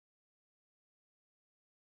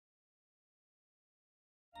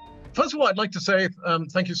First of all, I'd like to say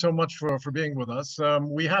thank you so much for being with us.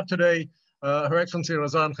 We have today Her Excellency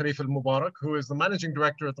Razan Khalifa Mubarak, who is the Managing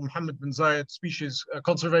Director at the Mohammed bin Zayed Species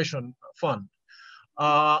Conservation Fund.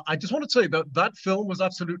 I just want to say that that film was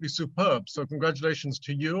absolutely superb. So congratulations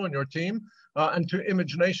to you and your team and to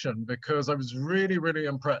Image Nation, because I was really, really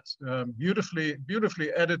impressed. Beautifully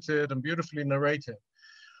edited and beautifully narrated.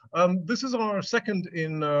 This is our second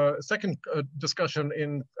discussion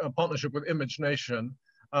in partnership with Image Nation.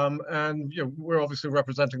 And we're obviously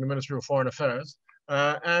representing the Ministry of Foreign Affairs.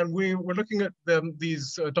 And we're looking at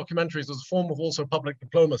these documentaries as a form of also public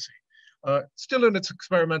diplomacy, still in its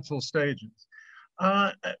experimental stages.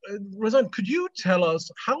 Razan, could you tell us,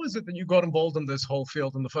 how is it that you got involved in this whole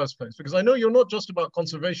field in the first place? Because I know you're not just about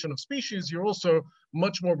conservation of species, you're also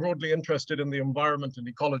much more broadly interested in the environment and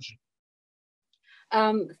ecology.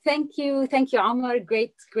 Thank you, Omar.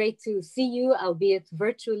 Great to see you, albeit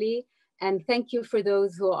virtually. And thank you for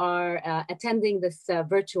those who are attending this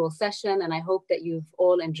virtual session. And I hope that you've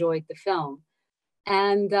all enjoyed the film.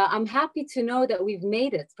 And I'm happy to know that we've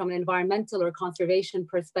made it from an environmental or conservation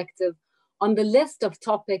perspective on the list of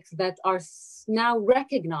topics that are now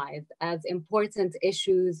recognized as important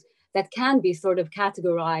issues that can be sort of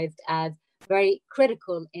categorized as very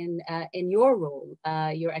critical in your role,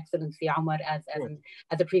 Your Excellency Omar, as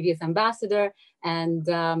a previous ambassador, and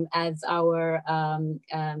as our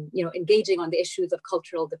engaging on the issues of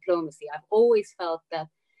cultural diplomacy. I've always felt that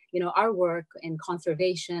our work in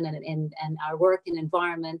conservation and our work in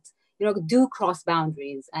environment do cross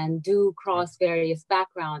boundaries and do cross various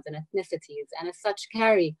backgrounds and ethnicities, and as such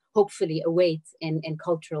carry hopefully a weight in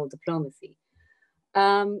cultural diplomacy.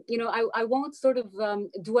 I won't sort of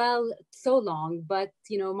dwell so long, but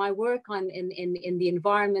my work in the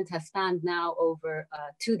environment has spanned now over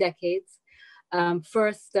 2 decades.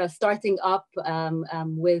 First, starting up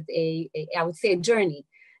with I would say a journey,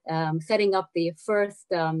 setting up the first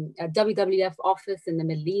WWF office in the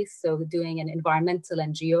Middle East, so doing an environmental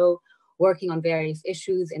NGO, working on various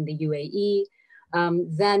issues in the UAE.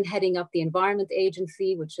 Then heading up the Environment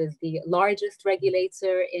Agency, which is the largest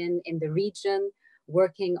regulator in the region,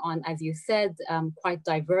 working on, as you said, quite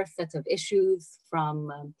diverse set of issues,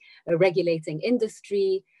 from regulating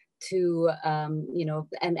industry to,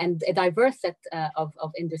 and a diverse set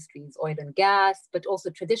of industries, oil and gas, but also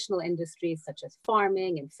traditional industries such as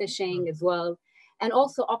farming and fishing as well, and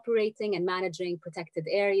also operating and managing protected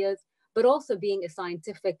areas, but also being a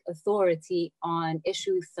scientific authority on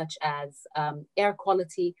issues such as air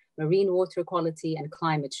quality, marine water quality, and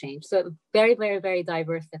climate change. So very, very, very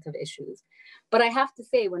diverse set of issues. But I have to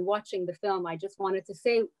say, when watching the film, I just wanted to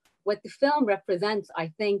say what the film represents,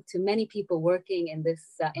 I think, to many people working in this,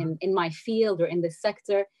 in my field or in this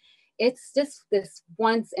sector, it's just this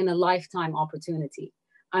once in a lifetime opportunity.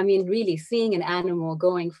 I mean, really seeing an animal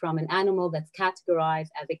going from an animal that's categorized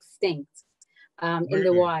as extinct in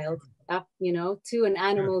the wild, to an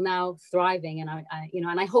animal now thriving. And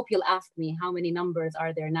I hope you'll ask me how many numbers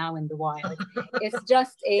are there now in the wild. It's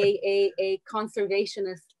just a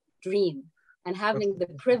conservationist dream. And having the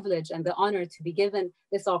privilege and the honor to be given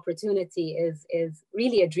this opportunity is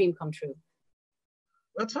really a dream come true.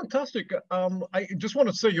 That's fantastic. I just want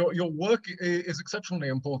to say your work is exceptionally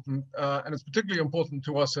important, and it's particularly important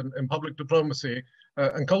to us in public diplomacy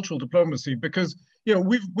and cultural diplomacy, because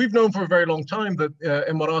we've known for a very long time that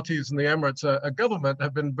Emiratis and the Emirates, a government,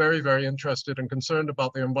 have been very, very interested and concerned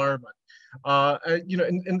about the environment.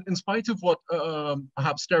 In spite of what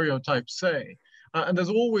perhaps stereotypes say. And there's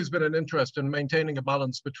always been an interest in maintaining a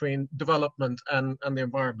balance between development and the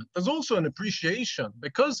environment. There's also an appreciation,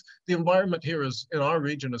 because the environment here in our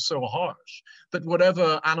region is so harsh, that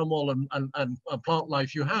whatever animal and plant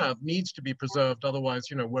life you have needs to be preserved. Otherwise,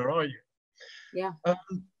 where are you? Yeah.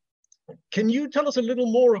 Can you tell us a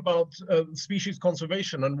little more about species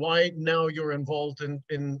conservation and why now you're involved in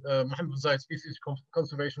Mohammed bin Zayed Species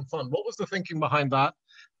Conservation Fund? What was the thinking behind that?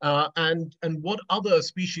 And what other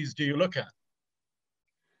species do you look at?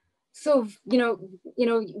 So,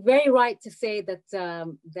 very right to say that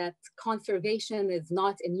that conservation is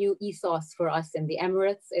not a new ethos for us in the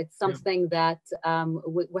Emirates. It's something that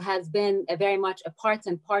has been very much a part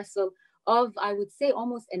and parcel of, I would say,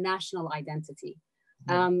 almost a national identity.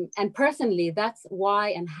 And personally, that's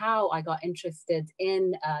why and how I got interested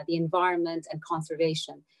in the environment and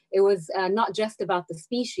conservation. It was not just about the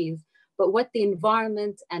species, but what the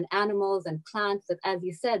environment and animals and plants that, as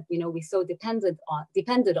you said, we so depended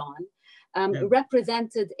on,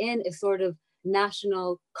 represented in a sort of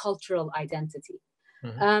national cultural identity.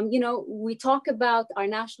 We talk about our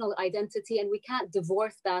national identity, and we can't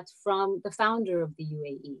divorce that from the founder of the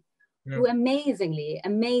UAE, who amazingly,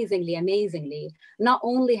 not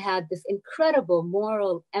only had this incredible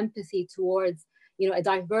moral empathy towards, a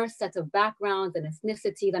diverse set of backgrounds and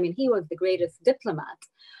ethnicities. I mean, he was the greatest diplomat,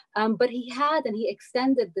 but he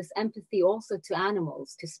extended this empathy also to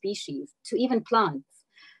animals, to species, to even plants.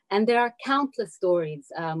 And there are countless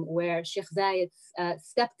stories where Sheikh Zayed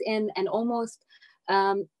stepped in and almost,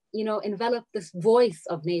 enveloped this voice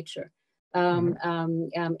of nature in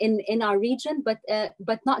our region,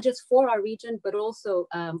 but not just for our region, but also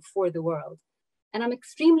for the world. And I'm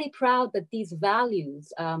extremely proud that these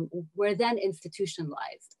values were then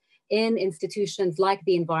institutionalized in institutions like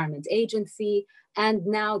the Environment Agency, and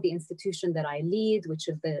now the institution that I lead, which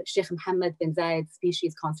is the Sheikh Mohammed bin Zayed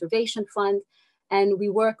Species Conservation Fund. And we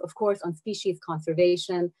work, of course, on species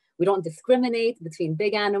conservation. We don't discriminate between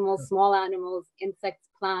big animals, small animals, insects,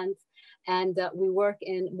 plants. And we work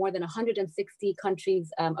in more than 160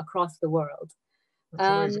 countries across the world.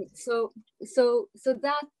 So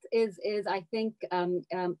that is I think,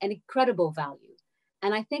 an incredible value.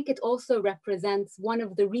 And I think it also represents one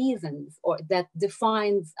of the reasons that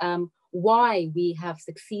defines why we have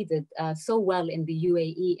succeeded so well in the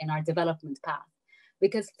UAE in our development path.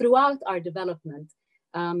 Because throughout our development,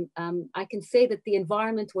 I can say that the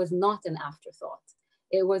environment was not an afterthought.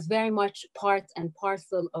 It was very much part and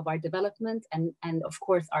parcel of our development and of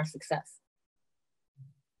course, our success.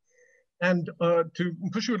 And to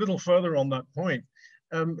push you a little further on that point,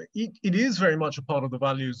 it is very much a part of the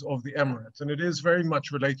values of the Emirates, and it is very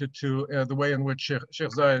much related to the way in which Sheikh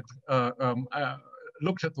Zayed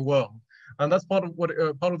looked at the world. And that's part of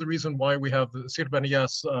the reason why we have the Sir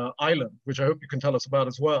Baniyas island, which I hope you can tell us about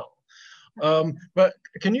as well. But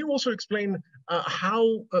can you also explain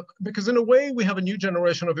how, because in a way we have a new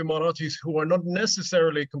generation of Emiratis who are not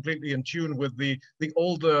necessarily completely in tune with the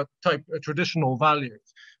older type traditional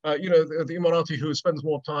values. The Emirati who spends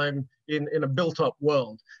more time in a built-up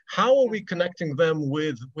world. How are we connecting them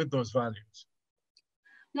with those values?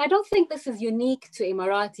 Now, I don't think this is unique to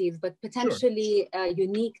Emiratis, but potentially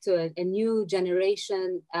unique to a new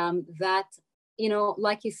generation that,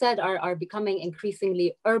 like you said, are becoming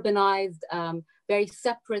increasingly urbanized, very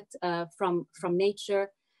separate from nature.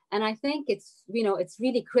 And I think it's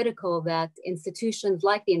really critical that institutions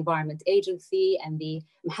like the Environment Agency and the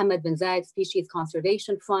Mohammed bin Zayed Species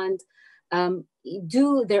Conservation Fund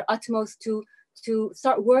do their utmost to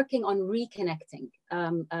start working on reconnecting,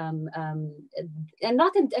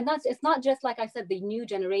 it's not just, like I said, the new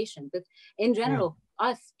generation, but in general,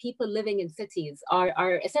 us people living in cities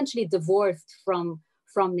are essentially divorced from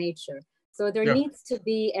nature. So there needs to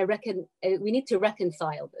be we need to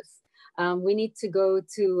reconcile this. We need to go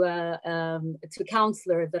to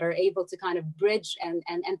counselors that are able to kind of bridge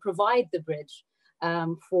and provide the bridge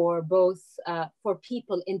for both for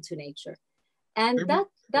people into nature. And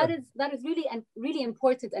that is really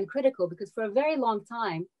important and critical, because for a very long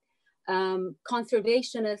time,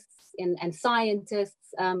 conservationists and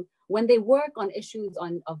scientists, when they work on issues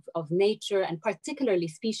of nature and particularly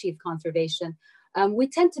species conservation, we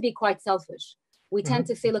tend to be quite selfish. We tend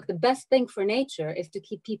to say, look, the best thing for nature is to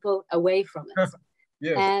keep people away from it.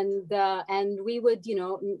 Yes. And we would,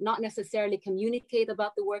 not necessarily communicate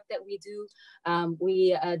about the work that we do.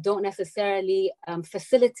 We don't necessarily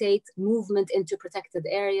facilitate movement into protected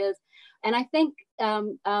areas. And I think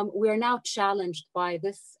we are now challenged by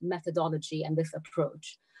this methodology and this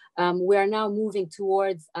approach. We are now moving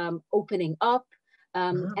towards opening up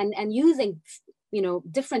and using,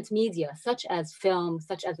 different media, such as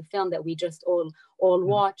the film that we just all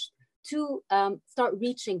watched, to start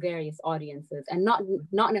reaching various audiences, and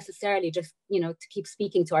not necessarily just, to keep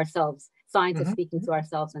speaking to ourselves, scientists speaking to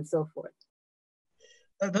ourselves and so forth.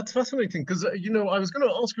 That's fascinating, because, I was going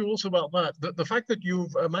to ask you also about that, the fact that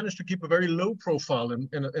you've managed to keep a very low profile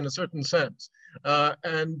in a certain sense.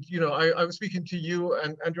 And, I was speaking to you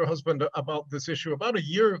and your husband about this issue about a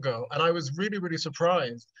year ago, and I was really, really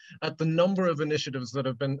surprised at the number of initiatives that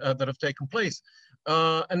have taken place.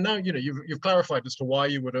 And now, you've clarified as to why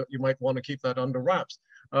you might want to keep that under wraps.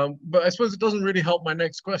 But I suppose it doesn't really help my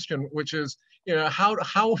next question, which is, how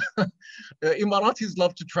Emiratis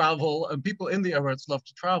love to travel, and people in the Emirates love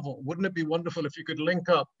to travel. Wouldn't it be wonderful if you could link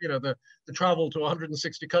up, the travel to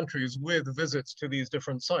 160 countries with visits to these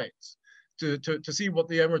different sites to see what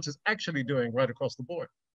the Emirates is actually doing right across the board?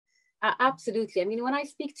 Absolutely. I mean, when I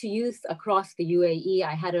speak to youth across the UAE,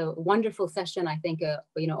 I had a wonderful session, I think,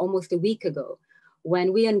 almost a week ago,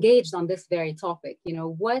 when we engaged on this very topic.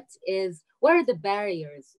 What are the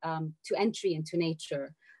barriers to entry into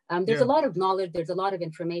nature? There's a lot of knowledge, there's a lot of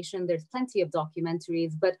information, there's plenty of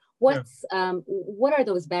documentaries, but what are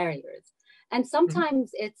those barriers? And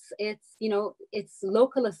sometimes it's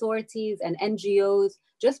local authorities and NGOs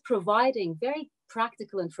just providing very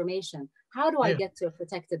practical information. How do I get to a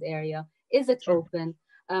protected area? Is it open?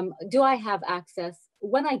 Do I have access?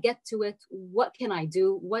 When I get to it, what can I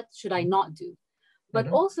do? What should I not do? But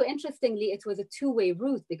also, interestingly, it was a two-way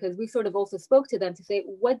route, because we sort of also spoke to them to say,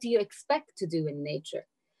 what do you expect to do in nature?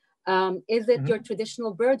 Is it your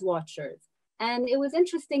traditional bird watchers? And it was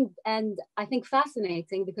interesting and I think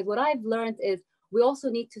fascinating, because what I've learned is we also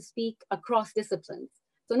need to speak across disciplines.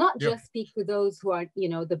 So not just speak to those who are,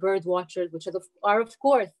 the bird watchers, which are of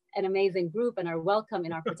course an amazing group and are welcome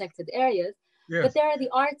in our protected areas. But there are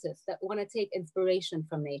the artists that want to take inspiration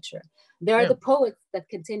from nature. There are the poets that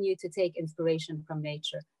continue to take inspiration from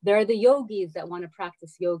nature. There are the yogis that want to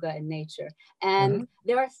practice yoga in nature. And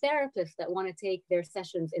there are therapists that want to take their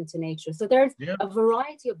sessions into nature. So there's a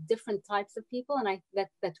variety of different types of people, and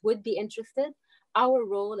that would be interested. Our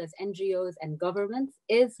role as NGOs and governments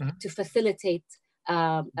is to facilitate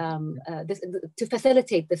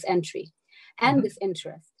this entry and this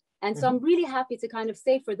interest. And so I'm really happy to kind of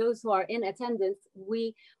say, for those who are in attendance,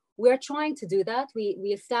 we're trying to do that.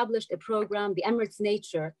 We established a program, the Emirates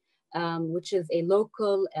Nature, which is a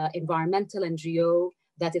local environmental NGO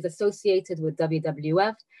that is associated with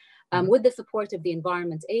WWF, with the support of the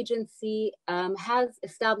Environment Agency, has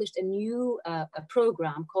established a new a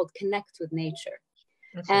program called Connect with Nature.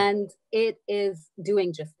 And it is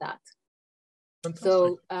doing just that. Fantastic.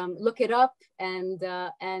 So look it up and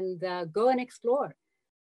go and explore.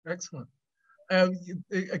 Excellent.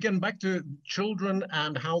 Again, back to children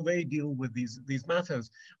and how they deal with these matters.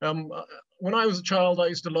 When I was a child, I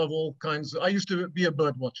used to love all kinds. I used to be a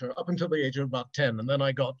bird watcher up until the age of about 10, and then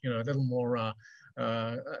I got a little more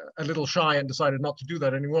a little shy and decided not to do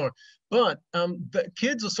that anymore. But the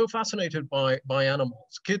kids are so fascinated by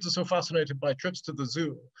animals. Kids are so fascinated by trips to the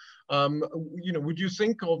zoo. Would you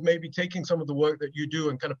think of maybe taking some of the work that you do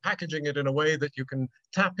and kind of packaging it in a way that you can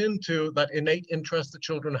tap into that innate interest that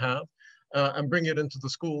children have, and bring it into the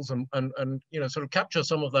schools and sort of capture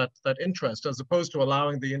some of that interest, as opposed to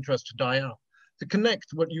allowing the interest to die out, to connect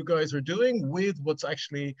what you guys are doing with what's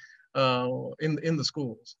actually in the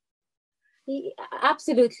schools?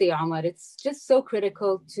 Absolutely, Omar. It's just so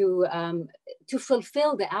critical to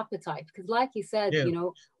fulfill the appetite, because like you said,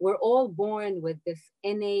 we're all born with this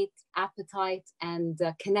innate appetite and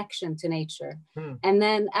connection to nature. And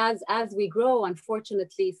then as we grow,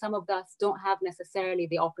 unfortunately, some of us don't have necessarily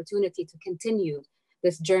the opportunity to continue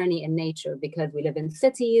this journey in nature, because we live in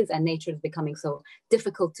cities and nature is becoming so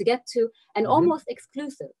difficult to get to and almost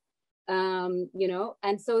exclusive.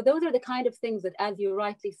 And so those are the kind of things that, as you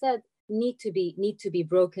rightly said, need to be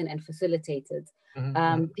broken and facilitated.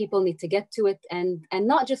 People need to get to it and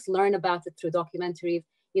not just learn about it through documentaries.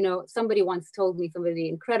 Somebody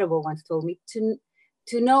incredible once told me,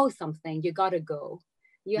 to know something, you gotta go.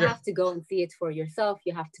 You have to go and see it for yourself.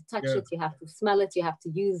 You have to touch it. You have to smell it. You have to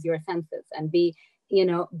use your senses and be in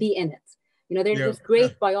it. There's this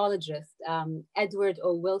great biologist, Edward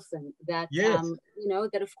O. Wilson, that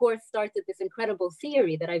that of course started this incredible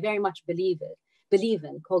theory that I very much believe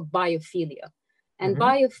in, called biophilia. And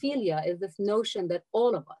biophilia is this notion that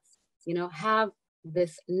all of us, have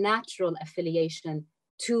this natural affiliation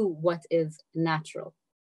to what is natural.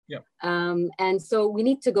 And so we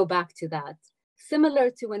need to go back to that. Similar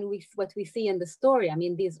to what we see in the story. I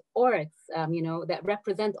mean, these oryx, that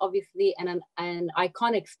represent obviously an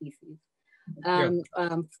iconic species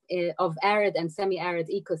of arid and semi-arid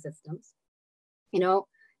ecosystems.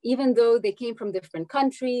 Even though they came from different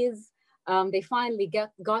countries, they finally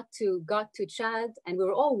got to Chad, and we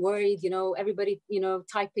were all worried, everybody,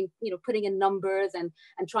 typing, putting in numbers and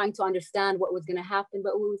trying to understand what was going to happen.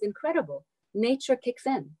 But it was incredible. Nature kicks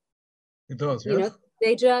in. It does.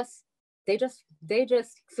 They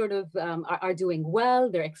just sort of are doing well.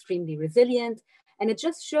 They're extremely resilient, and it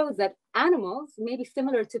just shows that animals, maybe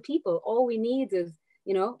similar to people, all we need is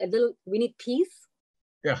we need peace.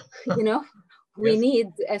 We need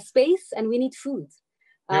a space, and we need food.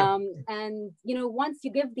 And once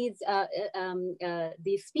you give these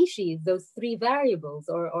species those three variables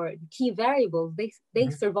or key variables, they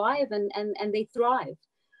survive and they thrive.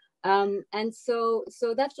 And so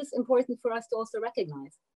that's just important for us to also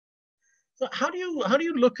recognize. So how do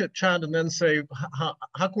you look at Chad and then say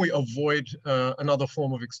how can we avoid another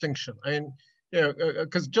form of extinction? I mean,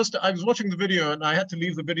 because I was watching the video and I had to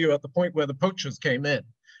leave the video at the point where the poachers came in.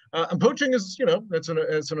 And poaching is it's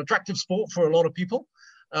an attractive sport for a lot of people.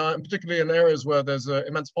 Particularly in areas where there's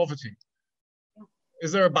immense poverty.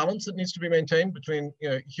 Is there a balance that needs to be maintained between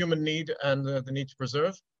human need and the need to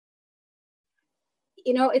preserve?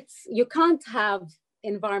 You can't have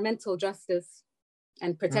environmental justice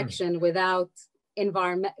and protection without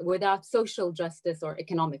social justice or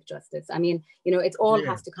economic justice. I mean, it all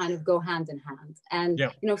has to kind of go hand in hand. And,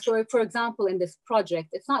 for example, in this project,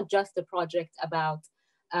 it's not just a project about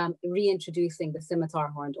reintroducing the scimitar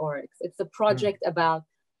horned oryx. It's a project about,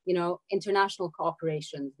 international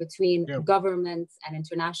cooperation between governments and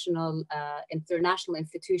international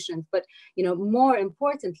institutions. But, more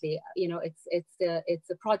importantly, it's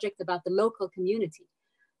a project about the local community.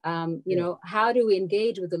 How do we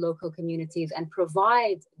engage with the local communities and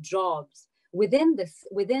provide jobs within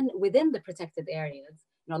the protected areas?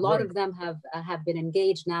 A lot of them have been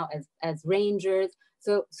engaged now as rangers,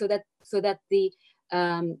 so that the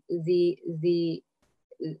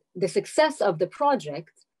success of the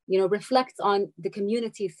project, reflects on the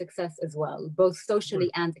community's success as well, both socially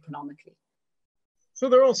and economically. So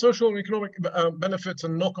there are social and economic benefits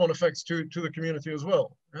and knock-on effects to the community as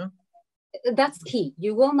well. Yeah? That's key.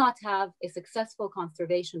 You will not have a successful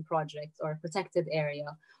conservation project or a protected area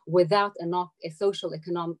without a social,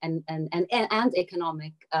 economic, and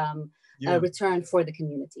economic return for the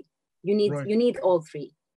community. You need all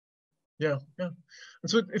three. Yeah. And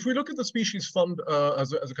so if we look at the Species Fund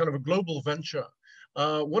as a kind of a global venture,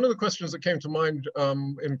 one of the questions that came to mind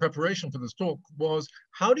in preparation for this talk was,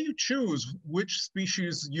 how do you choose which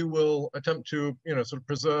species you will attempt to, sort of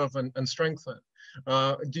preserve and strengthen?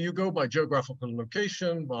 Do you go by geographical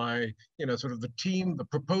location, by, sort of the team, the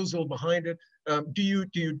proposal behind it? Do you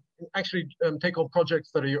actually take on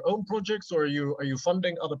projects that are your own projects, or are you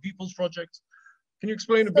funding other people's projects? Can you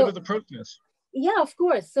explain a bit of the process? Yeah, of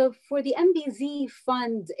course. So for the MBZ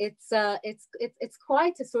fund, it's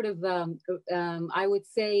quite a sort of I would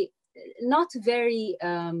say not very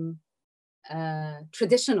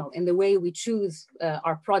traditional in the way we choose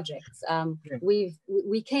our projects.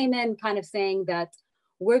 We came in kind of saying that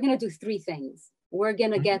we're going to do three things. We're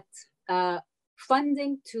going to get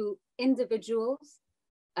funding to individuals,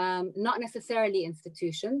 not necessarily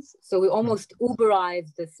institutions. So we almost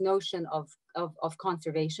Uberize this notion of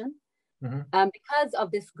conservation. Because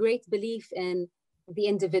of this great belief in the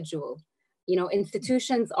individual.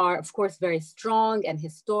 Institutions are, of course, very strong and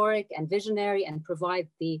historic and visionary and provide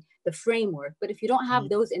the framework. But if you don't have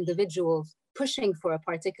those individuals pushing for a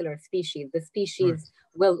particular species, the species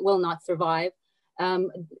will not survive,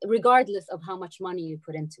 regardless of how much money you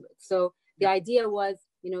put into it. So the idea was,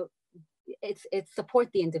 it's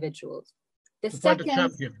support the individuals. The second,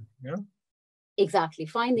 champion, exactly,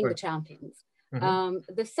 finding the champions.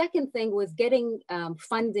 The second thing was getting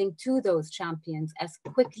funding to those champions as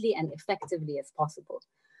quickly and effectively as possible.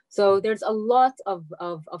 So there's a lot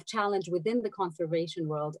of challenge within the conservation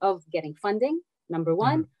world of getting funding, number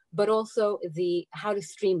one, but also how to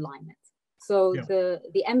streamline it. So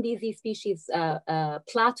the MBZ species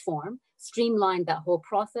platform streamlined that whole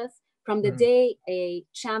process from the day a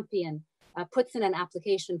champion puts in an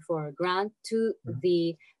application for a grant to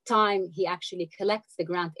the time he actually collects the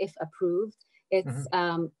grant, if approved.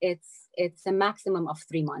 It's a maximum of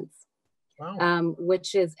 3 months,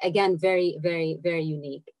 which is, again, very, very, very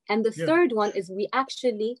unique. And the third one is we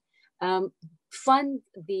actually fund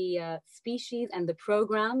the species and the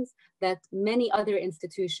programs that many other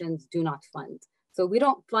institutions do not fund. So we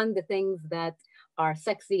don't fund the things that are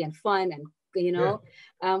sexy and fun and,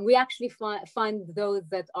 we actually fund those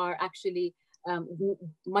that are actually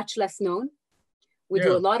much less known. We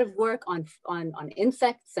do a lot of work on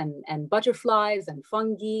insects and butterflies and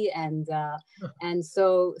fungi and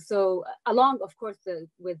so along, of course,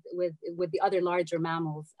 with the other larger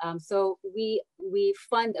mammals. So we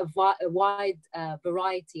fund a wide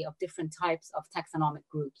variety of different types of taxonomic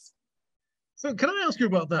groups. So can I ask you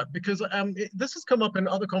about that? Because this has come up in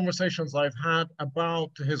other conversations I've had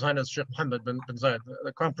about His Highness Sheikh Mohammed bin Zayed,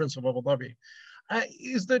 the Crown Prince of Abu Dhabi.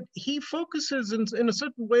 Is that he focuses in a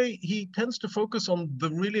certain way, he tends to focus on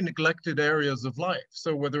the really neglected areas of life.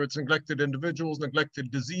 So whether it's neglected individuals,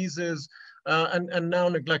 neglected diseases, and now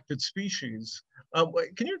neglected species.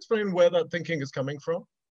 Can you explain where that thinking is coming from?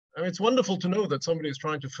 I mean, it's wonderful to know that somebody is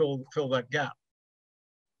trying to fill that gap.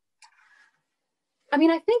 I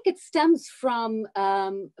mean, I think it stems from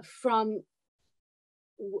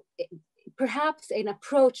perhaps an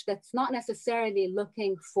approach that's not necessarily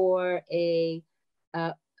looking for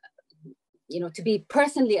to be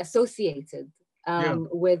personally associated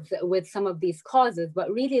with some of these causes, but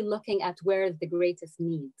really looking at where is the greatest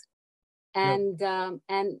need. And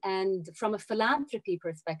from a philanthropy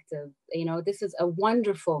perspective, this is a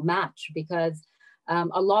wonderful match because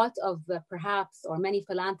a lot of many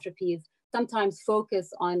philanthropies sometimes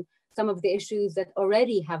focus on some of the issues that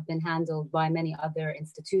already have been handled by many other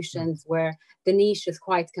institutions where the niche is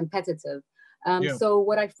quite competitive. Yeah. So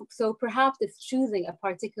perhaps it's choosing a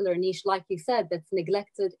particular niche, like you said, that's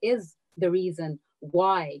neglected is the reason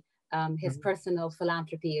why his personal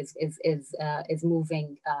philanthropy is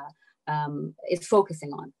moving, is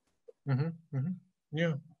focusing on.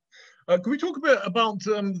 Yeah. Can we talk a bit about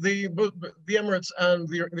the Emirates and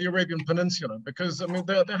the Arabian Peninsula? Because I mean,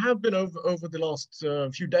 there have been over the last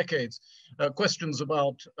few decades questions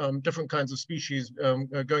about different kinds of species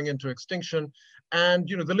going into extinction, and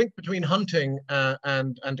the link between hunting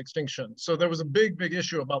and extinction. So there was a big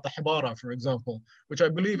issue about the hibara, for example, which I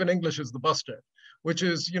believe in English is the bustard, which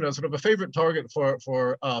is sort of a favorite target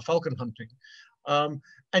for falcon hunting.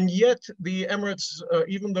 And yet the Emirates,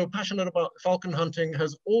 even though passionate about falcon hunting,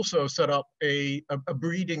 has also set up a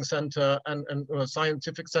breeding center and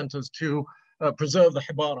scientific centers to preserve the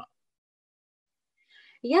hibara.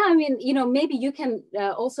 Yeah, I mean, maybe you can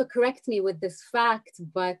also correct me with this fact,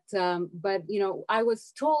 but I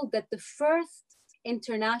was told that the first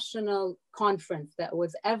international conference that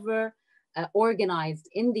was ever organized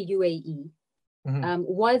in the UAE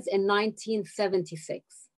was in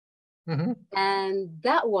 1976. And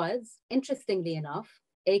that was, interestingly enough,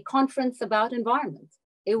 a conference about environment.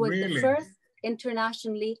 It was the first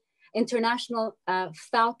international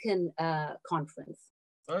falcon conference.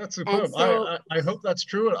 Oh, that's superb. So, I hope that's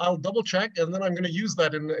true. I'll double check, and then I'm going to use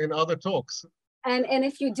that in other talks. And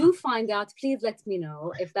if you do find out, please let me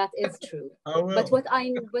know if that is true. I will. But what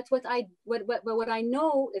I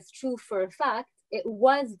know is true for a fact. It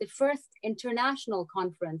was the first international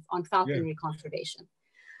conference on falconry conservation.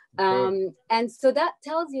 And so that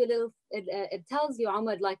tells you it tells you,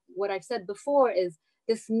 Omar, like what I've said before, is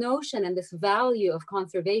this notion and this value of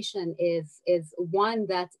conservation is one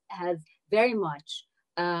that has very much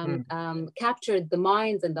captured the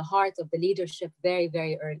minds and the hearts of the leadership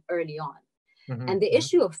very early on. And the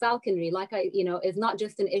issue of falconry, is not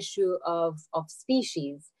just an issue of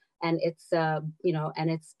species and its and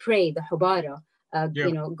its prey, the hubara,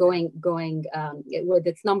 going with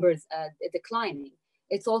its numbers declining.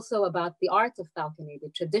 It's also about the art of falconry, the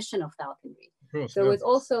tradition of falconry. So it's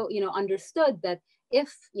also, understood that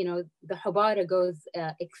if, the hubara goes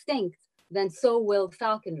extinct, then so will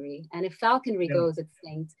falconry. And if falconry goes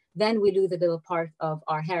extinct, then we lose a little part of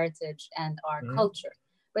our heritage and our culture.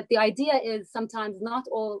 But the idea is sometimes not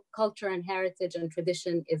all culture and heritage and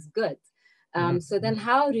tradition is good. So then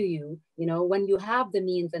how do you, when you have the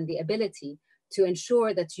means and the ability to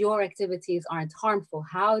ensure that your activities aren't harmful,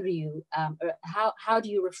 how do you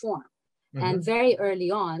reform? And very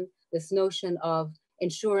early on, this notion of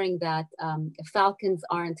ensuring that falcons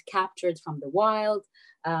aren't captured from the wild,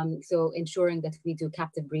 so ensuring that we do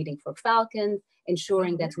captive breeding for falcons,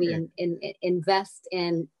 ensuring that we invest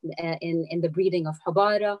in the breeding of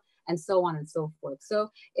hubara, and so on and so forth. So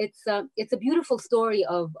it's a beautiful story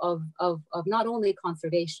of not only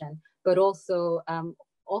conservation but also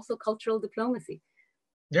cultural diplomacy.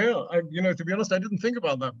 Yeah, to be honest, I didn't think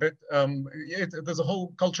about that bit. There's a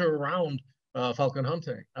whole culture around falcon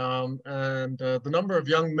hunting, and the number of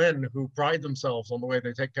young men who pride themselves on the way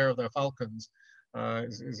they take care of their falcons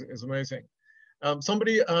is amazing.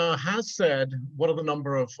 Somebody has said, what are the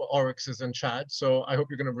number of oryxes in Chad? So I hope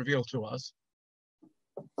you're going to reveal to us.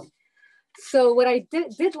 So what I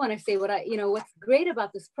did want to say, what's great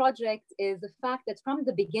about this project is the fact that from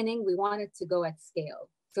the beginning, we wanted to go at scale.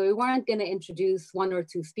 So we weren't going to introduce one or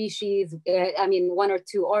two species, one or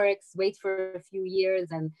two oryx, wait for a few years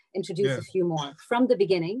and introduce a few more. From the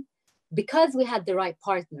beginning, because we had the right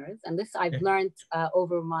partners, and this I've learned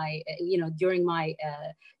over my, during my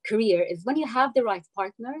career, is when you have the right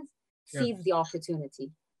partners, seize the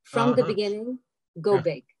opportunity. From the beginning, go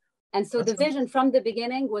big. And so the vision from the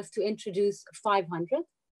beginning was to introduce 500.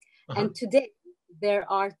 And today, there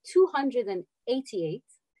are 288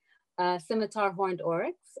 scimitar horned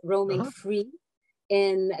oryx roaming free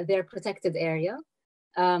in their protected area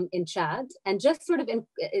in Chad. And just sort of,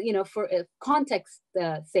 for context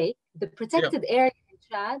sake, the protected area in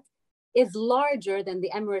Chad is larger than the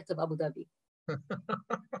Emirate of Abu Dhabi.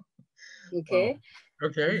 Okay. Wow.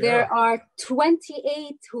 Okay. There are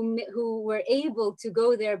 28 who were able to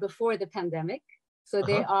go there before the pandemic. So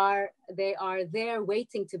they are there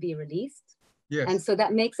waiting to be released. Yes. And so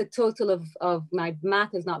that makes a total of my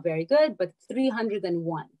math is not very good, but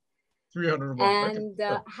 301. 301. And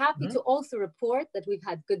happy to also report that we've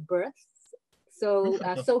had good births. So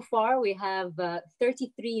so far we have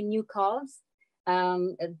 33 new calves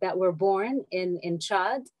that were born in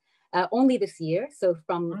Chad. Only this year, so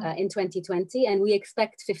from in 2020, and we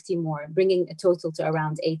expect 50 more, bringing a total to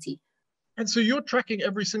around 80. And so you're tracking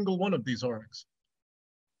every single one of these oryx?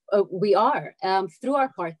 We are, through our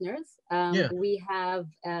partners. We have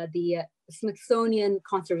the Smithsonian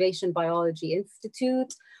Conservation Biology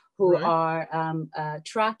Institute, who are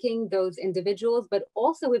tracking those individuals, but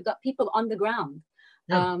also we've got people on the ground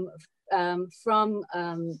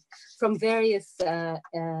from various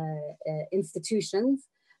institutions.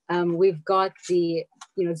 We've got the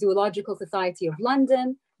Zoological Society of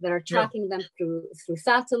London that are tracking them through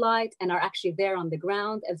satellite and are actually there on the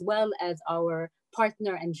ground, as well as our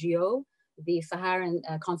partner NGO, the Saharan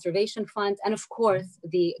Conservation Fund, and of course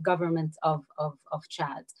the government of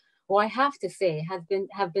Chad, who I have to say have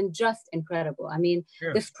been just incredible. I mean,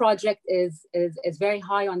 this project is very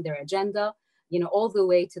high on their agenda, all the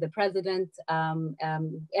way to the president.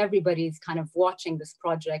 Everybody's kind of watching this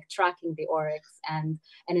project, tracking the oryx, and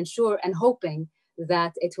hoping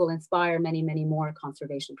that it will inspire many, many more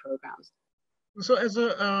conservation programs. So as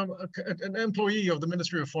an employee of the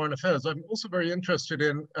Ministry of Foreign Affairs, I'm also very interested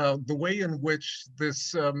in the way in which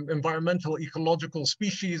this environmental, ecological,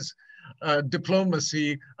 species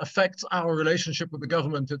diplomacy affects our relationship with the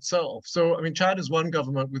government itself. So, I mean, Chad is one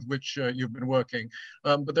government with which you've been working,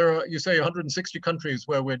 but there are, you say, 160 countries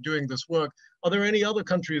where we're doing this work. Are there any other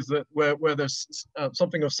countries where there's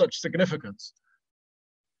something of such significance?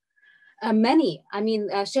 Many. I mean,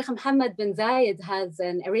 Sheikh Mohammed bin Zayed has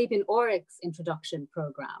an Arabian Oryx introduction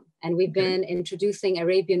program, and we've been introducing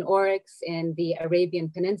Arabian Oryx in the Arabian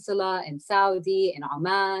Peninsula, in Saudi, in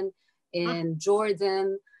Oman, in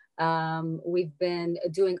Jordan. We've been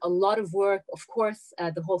doing a lot of work, of course,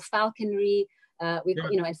 the whole falconry.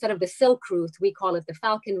 Instead of the Silk Route, we call it the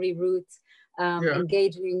falconry route,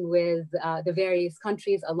 engaging with the various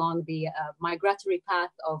countries along the migratory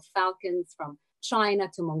path of falcons from China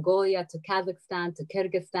to Mongolia to Kazakhstan to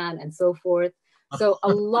Kyrgyzstan and so forth. So a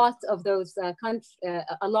lot of those countries,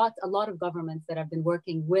 a lot of governments that have been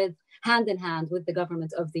working hand in hand with the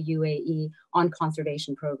government of the UAE on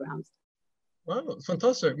conservation programs. Wow,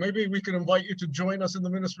 fantastic. Maybe we can invite you to join us in the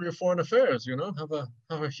Ministry of Foreign Affairs,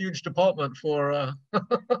 have a huge department for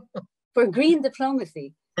for green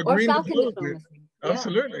diplomacy or green falcon diplomacy.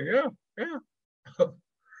 Absolutely, yeah.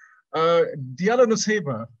 Diala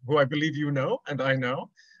Nuseba, who I believe you know, and I know,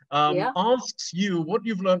 asks you what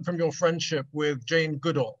you've learned from your friendship with Jane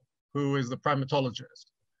Goodall, who is the primatologist.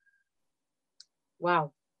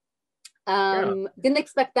 Wow. Didn't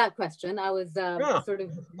expect that question. I was sort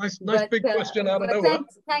of nice big question out of nowhere.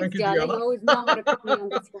 Thanks, Diala. You always know how to put me on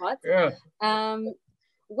the spot.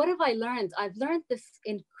 What have I learned? I've learned this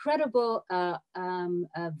incredible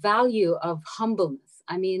value of humbleness.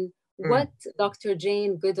 I mean, what Dr.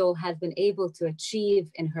 Jane Goodall has been able to achieve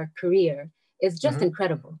in her career is just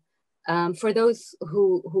incredible. For those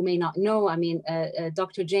who may not know, I mean,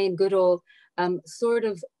 Dr. Jane Goodall sort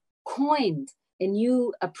of coined a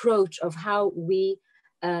new approach of how we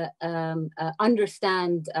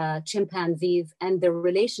understand chimpanzees and their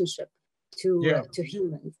relationship to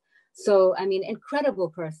humans. So, I mean, incredible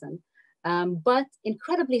person, but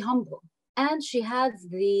incredibly humble. And she has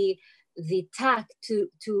the tact to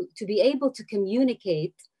be able to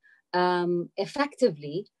communicate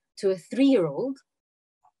effectively to a 3-year-old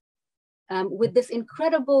with this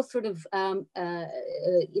incredible sort of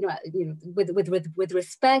with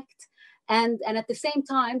respect, and at the same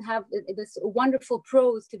time have this wonderful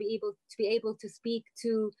prose to be able to speak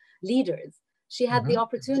to leaders. She had the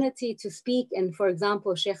opportunity to speak in, for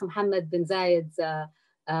example, Sheikh Mohammed bin Zayed's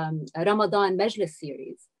Ramadan Majlis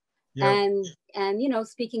series. And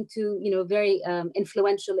speaking to very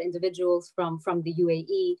influential individuals from the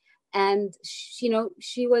UAE, and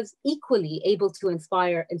she was equally able to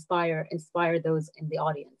inspire those in the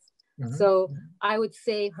audience. So I would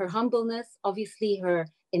say her humbleness, obviously her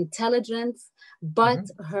intelligence, but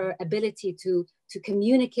her ability to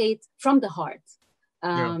communicate from the heart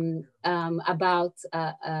about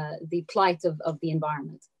the plight of the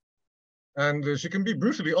environment. And she can be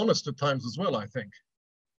brutally honest at times as well, I think.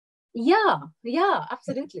 Yeah,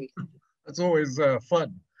 absolutely. That's always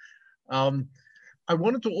fun. I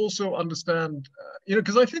wanted to also understand,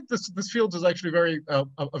 because I think this field is actually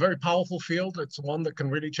a very powerful field. It's one that can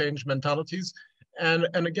really change mentalities, and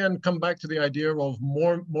again come back to the idea of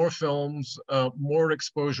more films, more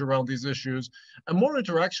exposure around these issues, and more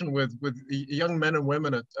interaction with young men and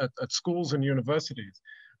women at schools and universities.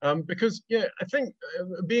 Because I think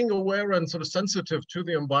being aware and sort of sensitive to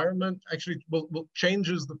the environment actually will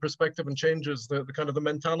changes the perspective and changes the kind of the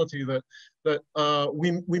mentality that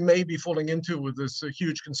we may be falling into with this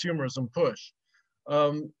huge consumerism push.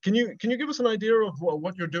 Can you give us an idea of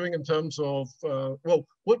what you're doing in terms of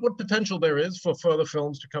what potential there is for further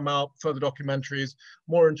films to come out, further documentaries,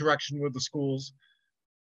 more interaction with the schools?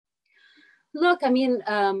 Look, I mean,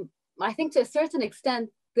 I think to a certain extent,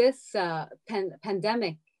 this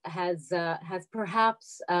pandemic has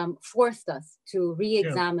perhaps forced us to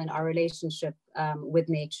re-examine our relationship with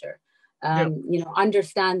nature.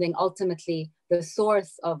 Understanding ultimately the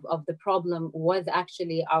source of the problem was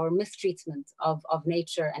actually our mistreatment of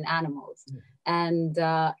nature and animals, and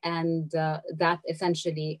that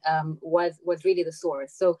essentially was really the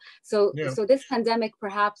source. So this pandemic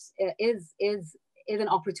perhaps is an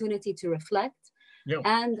opportunity to reflect,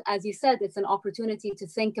 and as you said, it's an opportunity to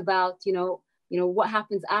think about what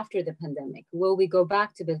happens after the pandemic. Will we go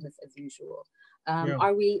back to business as usual?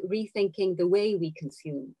 Are we rethinking the way we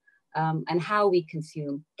consume? And how we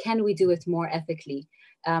consume? Can we do it more ethically?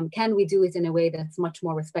 Can we do it in a way that's much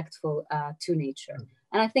more respectful to nature?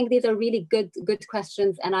 And I think these are really good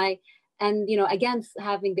questions. And again,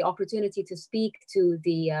 having the opportunity to speak to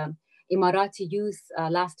the Emirati youth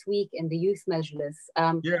last week in the Youth Majlis,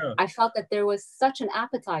 I felt that there was such an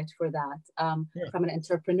appetite for that from an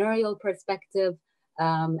entrepreneurial perspective,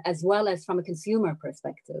 as well as from a consumer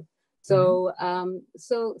perspective. So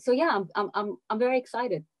yeah, I'm very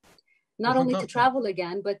excited. Not only to travel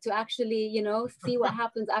again, but to actually, see what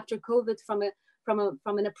happens after COVID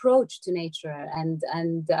from an approach to nature and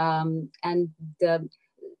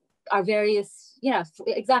our various,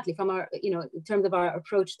 exactly, from our, in terms of our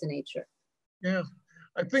approach to nature. Yeah,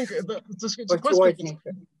 I think it's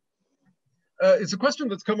a question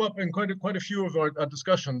that's come up in quite a few of our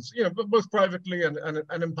discussions, both privately and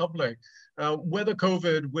in public, whether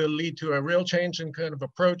COVID will lead to a real change in kind of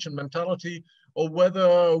approach and mentality, or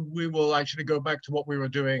whether we will actually go back to what we were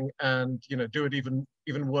doing and do it even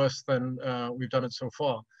worse than we've done it so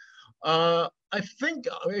far. I think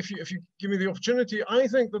if you give me the opportunity, I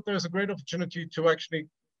think that there's a great opportunity to actually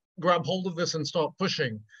grab hold of this and start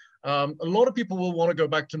pushing. A lot of people will want to go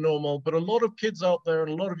back to normal, but a lot of kids out there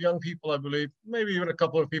and a lot of young people, I believe, maybe even a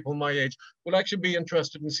couple of people my age, will actually be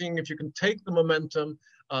interested in seeing if you can take the momentum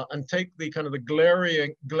and take the kind of the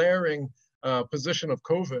glaring position of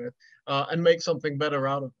COVID and make something better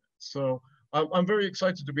out of it. So I'm very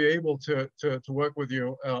excited to be able to work with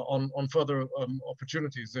you on further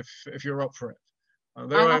opportunities if you're up for it.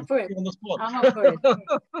 I'm up for it. On the spot. I'm up for it.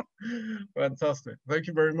 Fantastic. Thank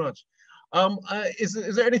you very much. Is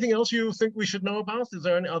there anything else you think we should know about?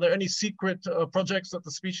 Are there any secret projects that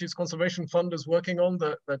the Species Conservation Fund is working on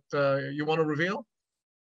that you want to reveal?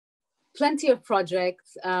 Plenty of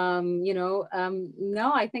projects. No,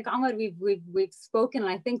 I think, Omar, we've spoken,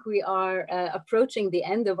 and I think we are approaching the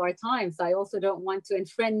end of our time. So I also don't want to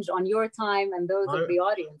infringe on your time and those of the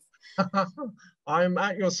audience. I'm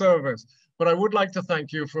at your service. But I would like to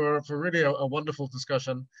thank you for really a wonderful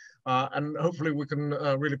discussion. And hopefully we can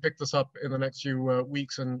really pick this up in the next few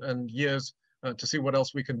weeks and years to see what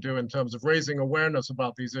else we can do in terms of raising awareness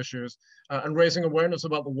about these issues and raising awareness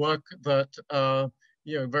about the work that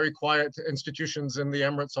very quiet institutions in the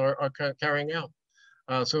Emirates are carrying out.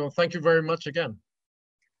 So thank you very much again.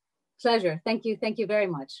 Pleasure. Thank you. Thank you very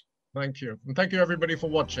much. Thank you. And thank you everybody for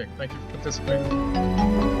watching. Thank you for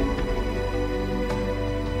participating.